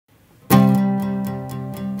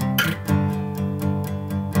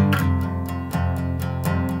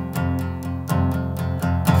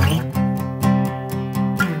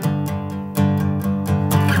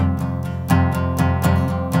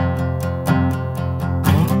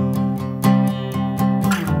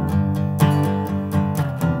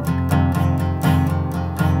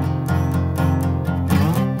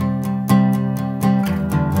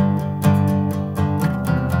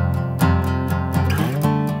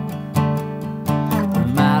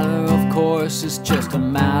universe is just a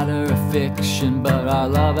matter of fiction, but our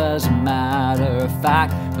love, as a matter of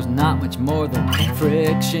fact, was not much more than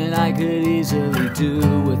friction. I could easily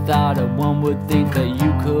do without it. One would think that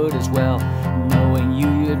you could as well. Knowing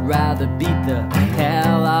you'd rather beat the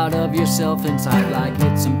hell out of yourself inside, like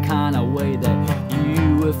it's some kind of way that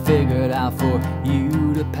you have figured out for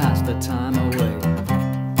you to pass the time away.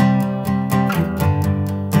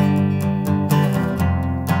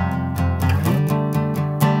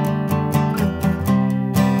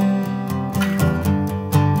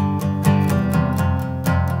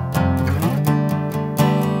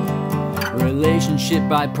 Relationship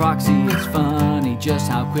by proxy, it's funny just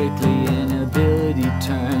how quickly inability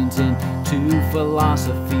turns into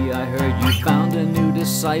philosophy. I heard you found a new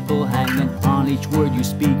disciple hanging on each word you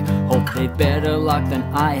speak. Hope they've better luck than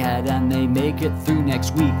I had and they make it through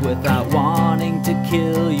next week without wanting to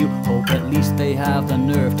kill you. Hope at least they have the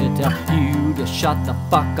nerve to tell you to shut the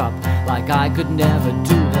fuck up, like I could never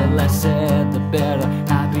do. The less said the better,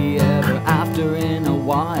 happy ever after in a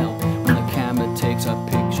while. When the camera takes a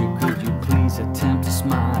picture, could you please attempt to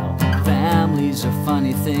smile? Families are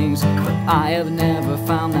funny things, but I have never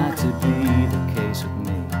found that to be the case with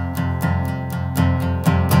me.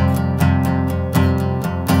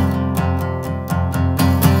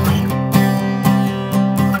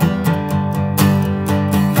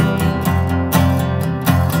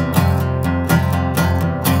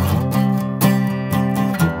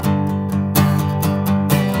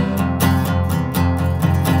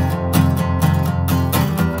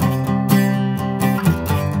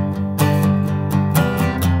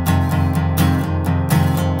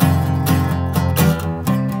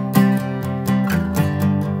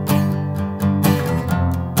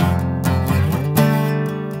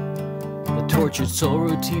 Tortured soul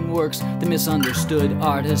routine works, the misunderstood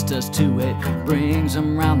artist does too. It brings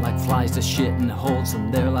them round like flies to shit and holds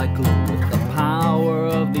them there like glue. With the power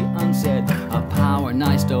of the unsaid, a power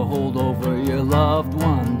nice to hold over your loved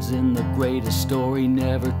ones in the greatest story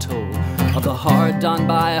never told. Of the hard done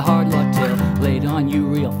by a hard luck tale, laid on you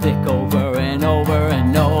real thick over and over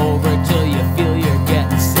and over till you feel you're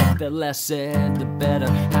getting sick. The less said the better,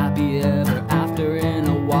 happy ever after in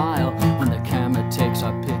a while. When the camera takes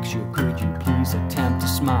our picture, could you please attempt to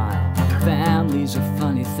smile? Families are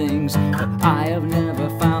funny things, but I have never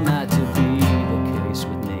found